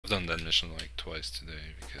done that mission like twice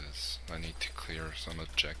today because I need to clear some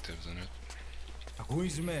objectives in it. I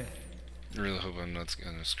really hope I'm not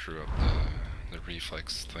gonna screw up the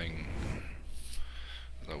reflex thing.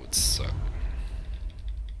 That would suck.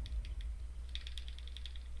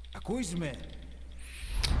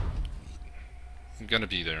 I'm gonna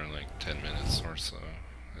be there in like 10 minutes or so,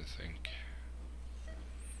 I think.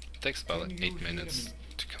 It takes about 8 minutes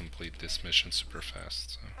to complete this mission super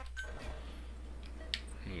fast, so...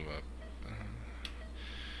 Move up.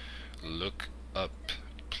 Look up,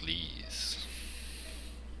 please.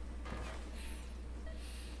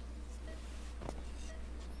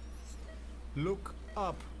 Look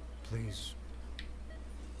up, please.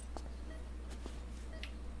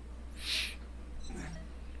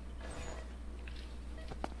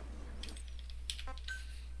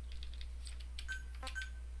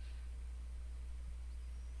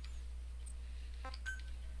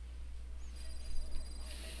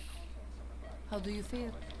 How do you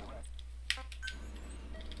feel?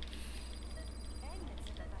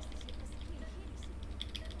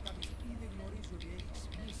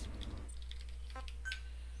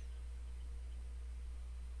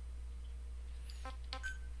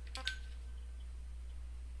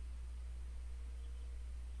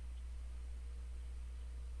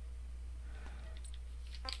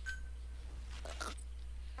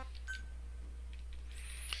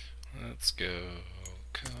 Let's go.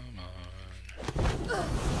 Come on.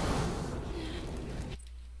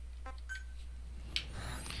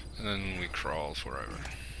 And then we crawl forever.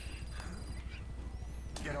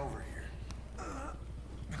 Get over here.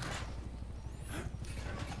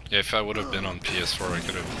 Yeah, if I would have been on PS4, I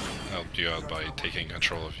could have helped you out by taking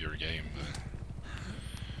control of your game, but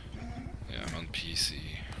yeah, I'm on PC.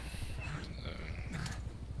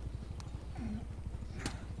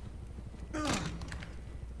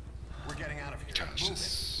 We're getting out of here. Gosh,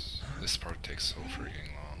 this part takes so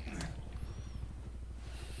freaking long.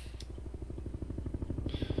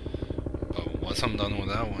 But once I'm done with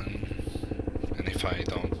that one, and if I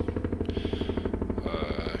don't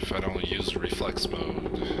use reflex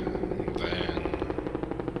mode, then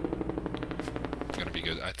it's gonna be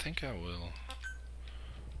good. I think I will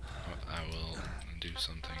do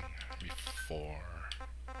something before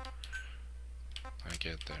I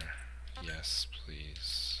get there. Yes,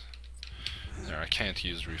 please. There, I can't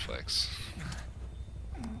use reflex.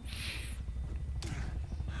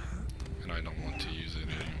 And I don't want to use it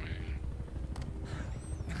anyway.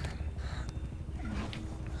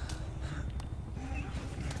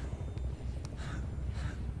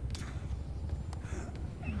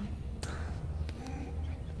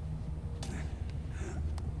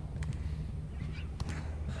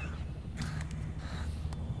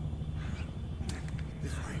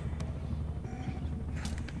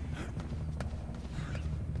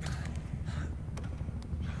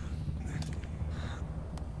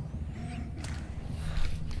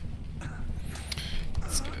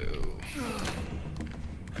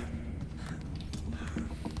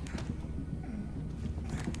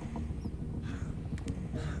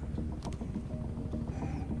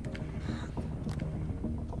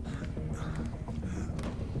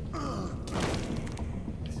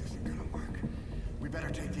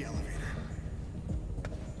 Take the elevator.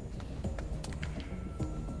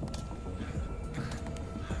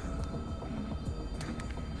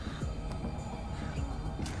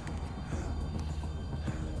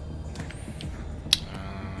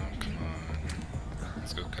 Come on.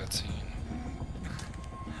 Let's go cutscene.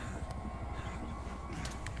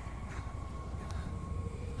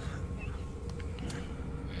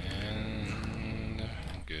 And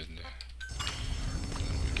good. Then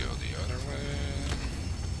we go the other way.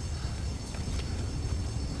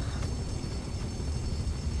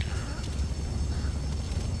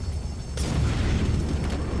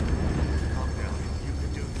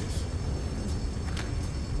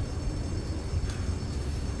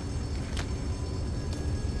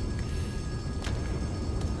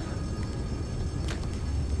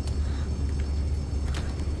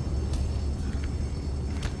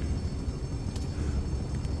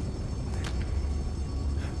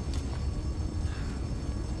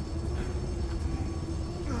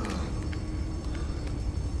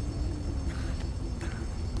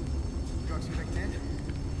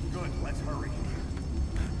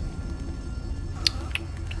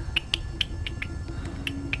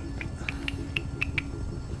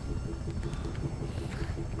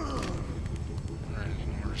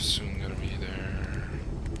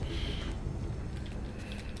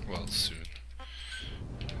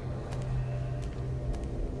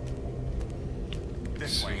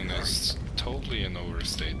 Soon is totally an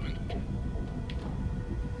overstatement.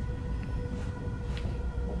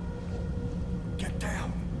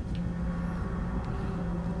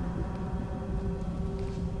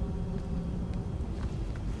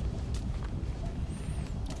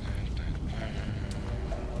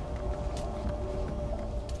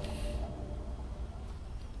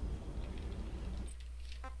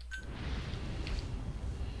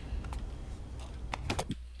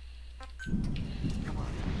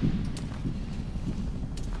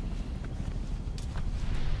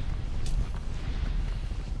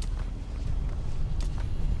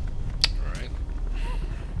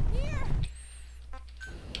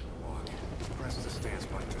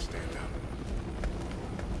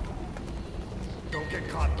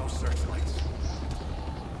 searchlights.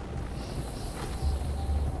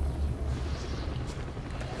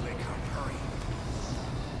 Here they come. Hurry.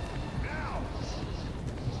 Now!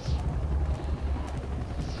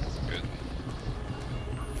 Good.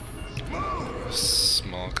 Move!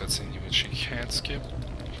 Small cutscene which you can't skip.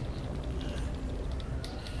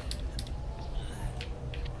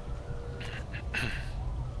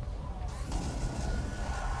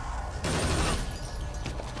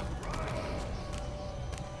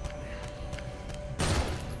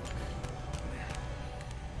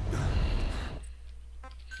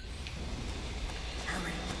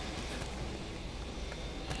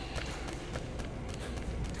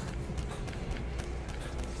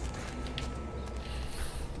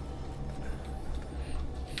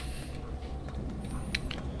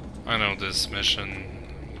 I know this mission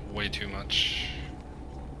way too much.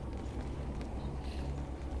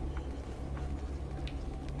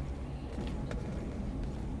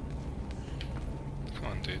 Come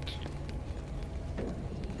on, dude.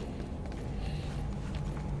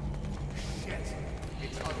 Shit!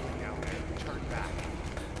 It's ugly down there. Turn back.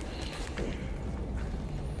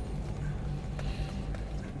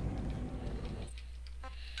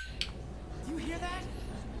 Do you hear that?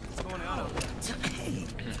 What's going on out there? Hey!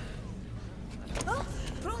 Oh,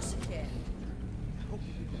 proszę cię.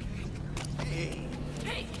 Hey!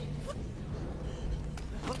 Hey!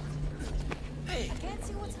 Hey! I can't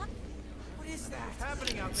see what's happening. What is that? What's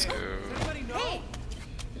happening out Let's there? go. Does anybody know? Hey!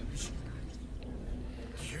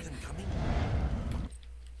 You hear them coming?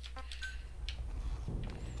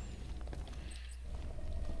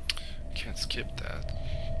 Can't skip that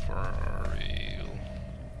for real.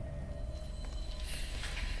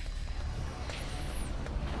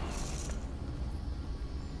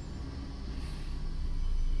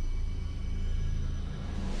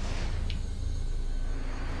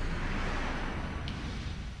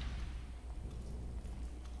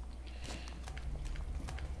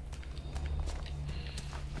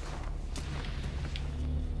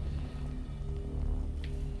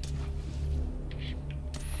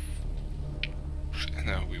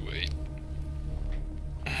 Now we wait.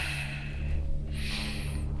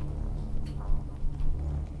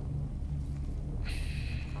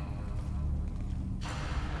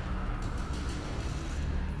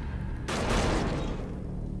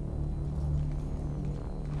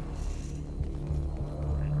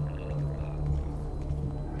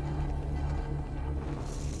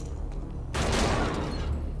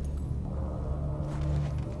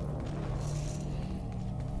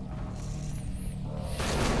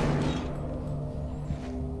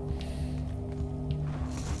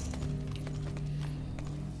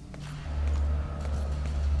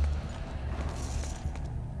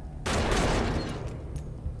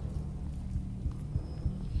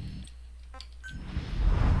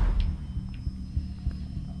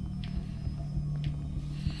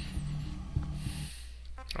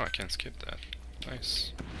 Oh, I can't skip that.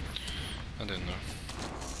 Nice. I didn't know.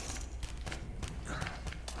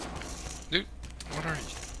 Dude, what are you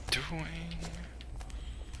doing?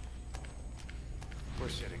 We're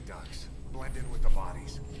sitting ducks. Blend in with the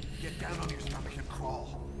bodies. Get down on your stomach and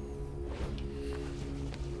crawl.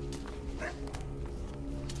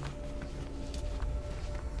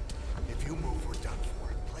 If you move, we're done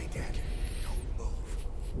for. Play dead. Don't move.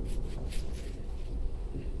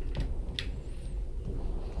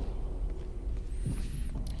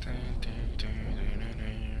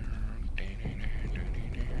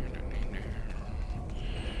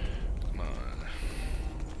 Come on.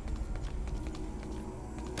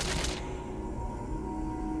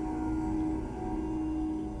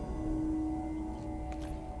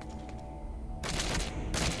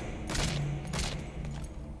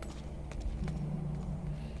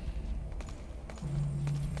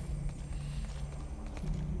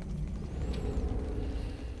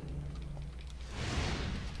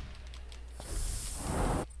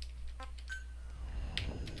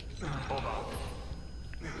 Hold on.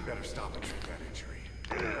 We better stop and treat that injury.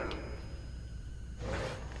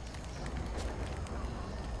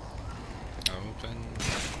 Open.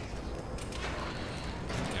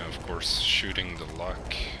 Yeah, of course, shooting the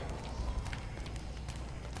lock.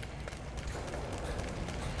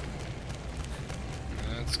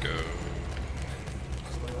 Let's go.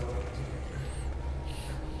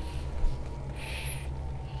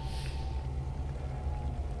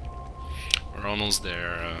 We're almost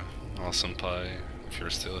there, Awesome Pie, if you're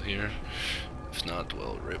still here. If not,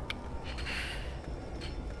 well, rip.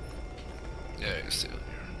 Yeah, you're still here.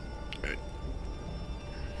 Right.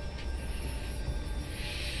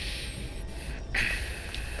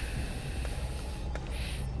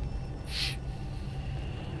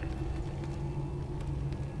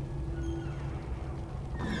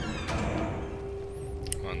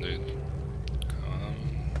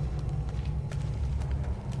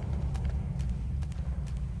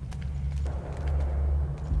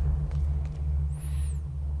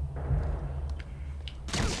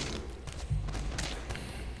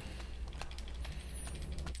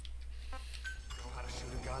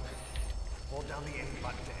 down the aim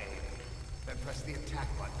button to aim. Then press the attack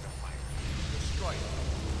button to fire. Destroy it.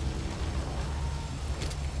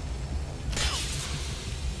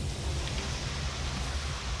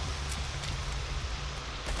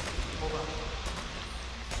 Hold on.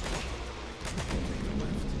 Take the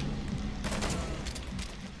left.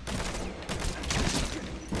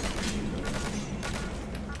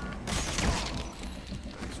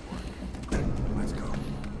 Nice work. Let's go.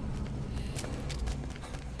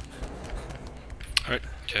 Alright,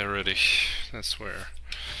 get ready. That's where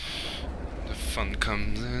the fun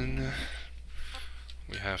comes in.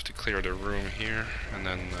 We have to clear the room here, and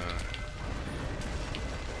then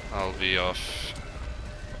I'll be off.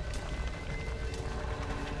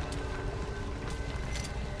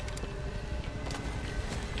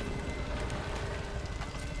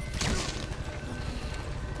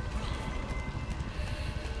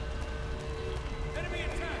 Enemy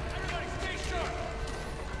attack! Everybody stay sharp!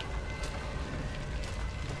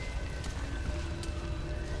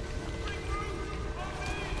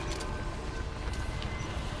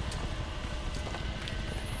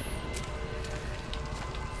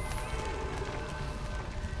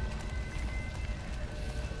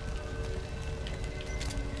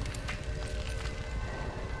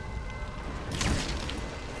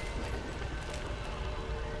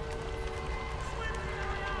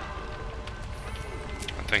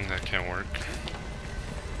 I think that can work.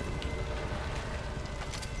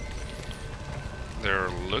 They're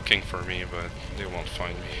looking for me, but they won't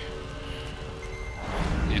find me.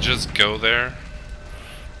 You just go there.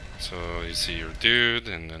 So you see your dude,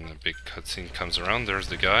 and then the big cutscene comes around. There's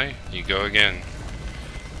the guy. You go again,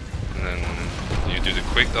 and then you do the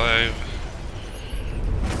quick dive.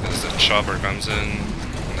 As the chopper comes in,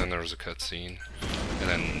 and then there's a cutscene, and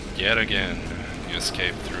then yet again you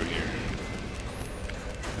escape through here.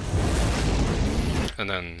 And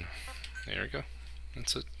then, there you go.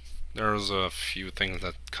 That's it. There's a few things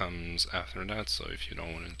that comes after that, so if you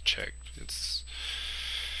don't want to check, it's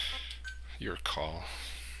your call.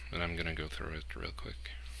 And I'm gonna go through it real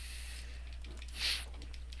quick.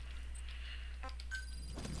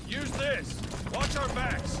 Use this! Watch our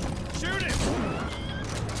backs! Shoot him!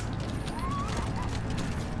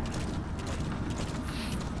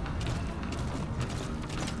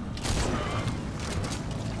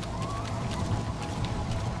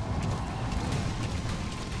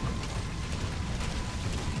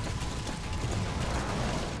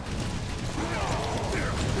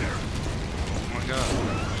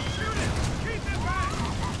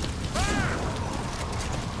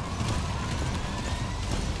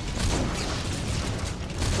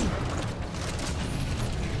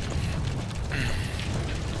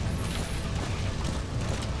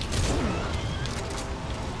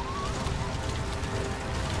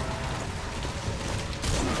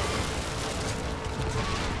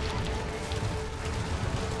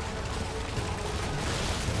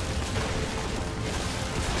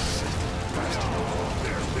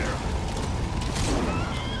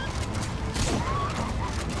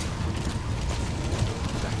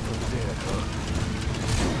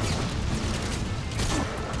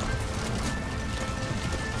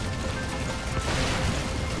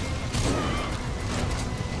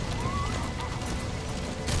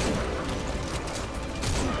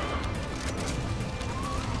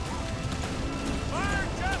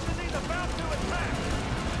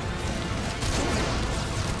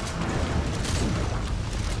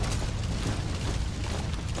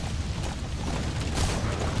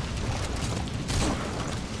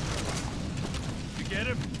 Get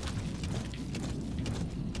him?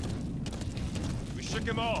 We shook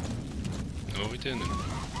him off. No, we didn't. Hold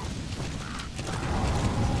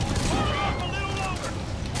off a little longer.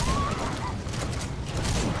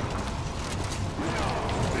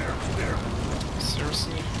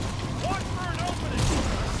 Seriously? Watch for an opening.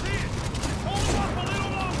 See it. Hold him off a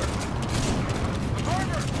little longer.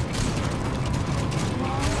 Harbor.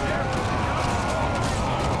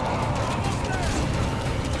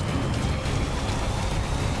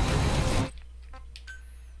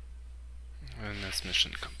 And that's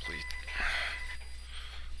mission complete.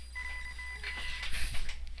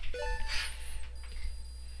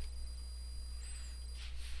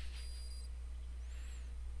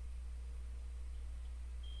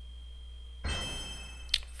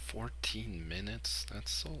 "14 minutes?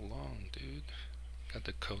 That's so long, dude." Got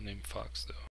the codename Fox though.